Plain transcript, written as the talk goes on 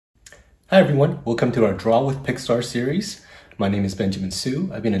Hi everyone, welcome to our Draw with Pixar series. My name is Benjamin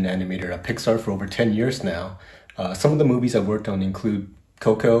Su. I've been an animator at Pixar for over 10 years now. Some of the movies I've worked on include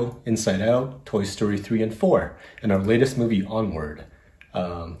Coco, Inside Out, Toy Story 3 and 4, and our latest movie, Onward.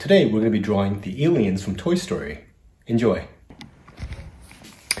 Today we're going to be drawing the aliens from Toy Story. Enjoy!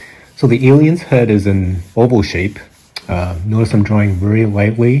 So the alien's head is an oval shape. Notice I'm drawing very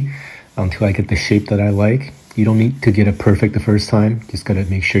lightly until I get the shape that I like. You don't need to get it perfect the first time. Just gotta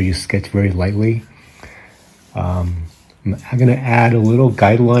make sure you sketch very lightly. I'm gonna add a little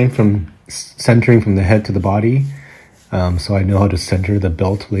guideline from centering from the head to the body, so I know how to center the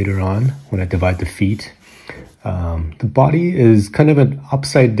belt later on when I divide the feet. The body is kind of an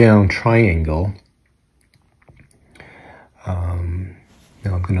upside down triangle. Now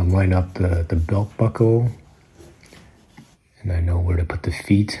I'm gonna line up the belt buckle. And I know where to put the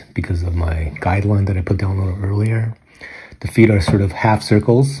feet because of my guideline that I put down a little earlier. The feet are sort of half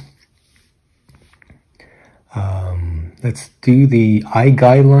circles. Let's do the eye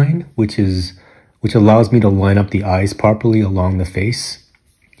guideline, which allows me to line up the eyes properly along the face.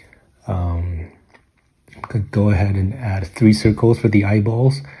 I'm gonna go ahead and add 3 circles for the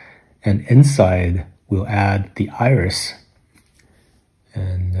eyeballs, and inside we'll add the iris.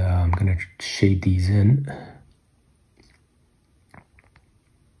 And I'm gonna shade these in.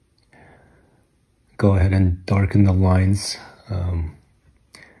 Go ahead and darken the lines.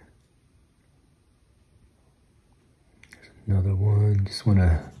 Another one. Just want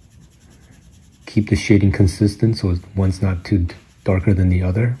to keep the shading consistent so one's not too darker than the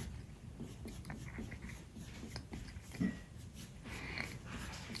other. You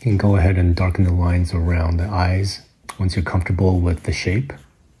can go ahead and darken the lines around the eyes once you're comfortable with the shape.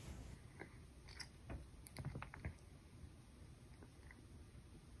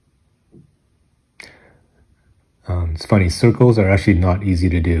 It's funny, circles are actually not easy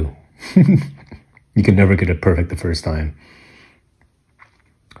to do. You can never get it perfect the first time.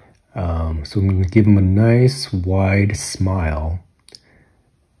 So I'm going to give him a nice wide smile.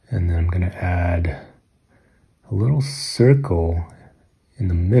 And then I'm going to add a little circle in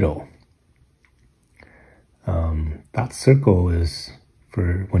the middle. That circle is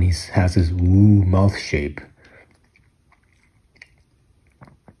for when he has his woo mouth shape.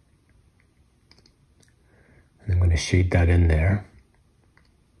 I'm going to shade that in there.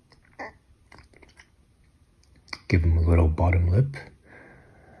 Give him a little bottom lip.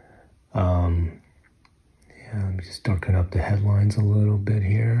 Yeah, let me just darken up the headlines a little bit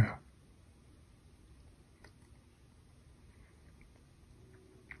here.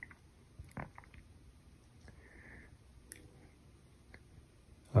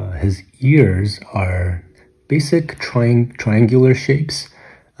 His ears are basic triangular shapes,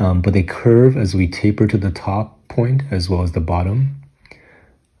 but they curve as we taper to the top point as well as the bottom.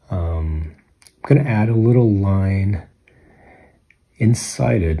 I'm going to add a little line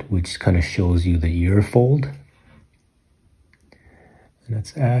inside it, which kind of shows you the ear fold. And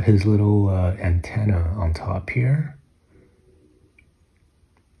let's add his little antenna on top here.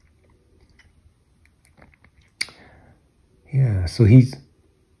 Yeah, so he's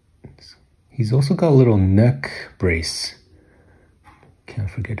also got a little neck brace. Can't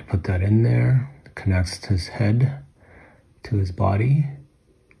forget to put that in there. It connects his head to his body.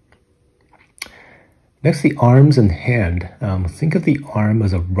 Next, the arms and hand. Think of the arm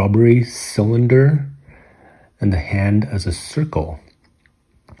as a rubbery cylinder and the hand as a circle.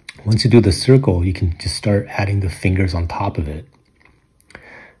 Once you do the circle, you can just start adding the fingers on top of it. I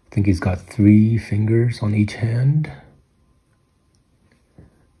think he's got 3 fingers on each hand.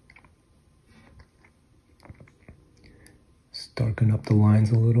 Darken up the lines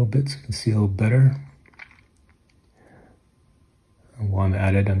a little bit so you can see a little better. And while I'm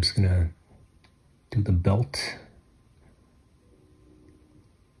at it, I'm just going to do the belt.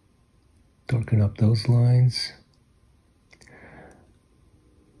 Darken up those lines.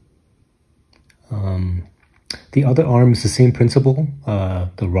 The other arm is the same principle.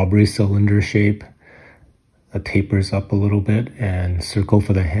 The rubbery cylinder shape tapers up a little bit, and circle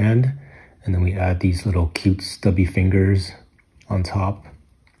for the hand. And then we add these little cute stubby fingers on top.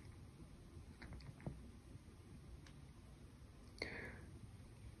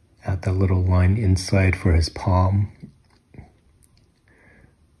 Add that little line inside for his palm.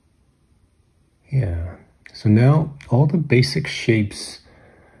 Yeah, so now all the basic shapes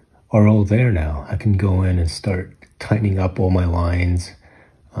are all there now. I can go in and start tightening up all my lines,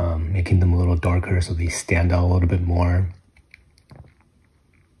 making them a little darker so they stand out a little bit more.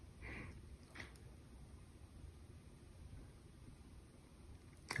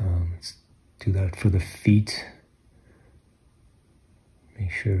 Let's do that for the feet.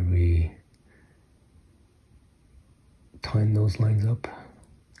 Make sure we line those lines up.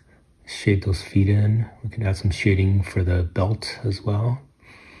 Shade those feet in. We can add some shading for the belt as well.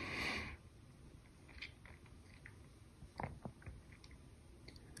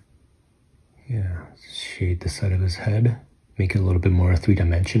 Yeah, shade the side of his head, make it a little bit more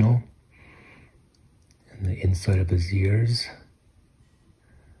three-dimensional. And the inside of his ears.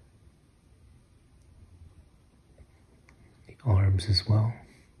 The arms as well.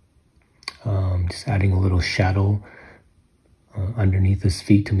 Just adding a little shadow underneath his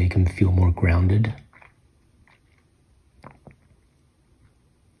feet to make him feel more grounded.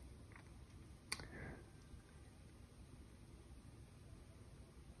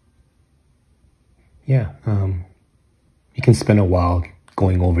 Yeah, you can spend a while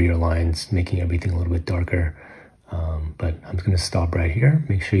going over your lines, making everything a little bit darker, but I'm going to stop right here.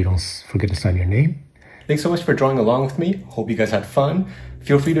 Make sure you don't forget to sign your name. Thanks so much for drawing along with me. Hope you guys had fun.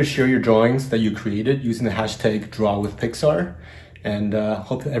 Feel free to share your drawings that you created using the hashtag #DrawWithPixar. And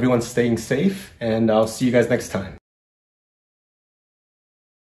hope everyone's staying safe, and I'll see you guys next time.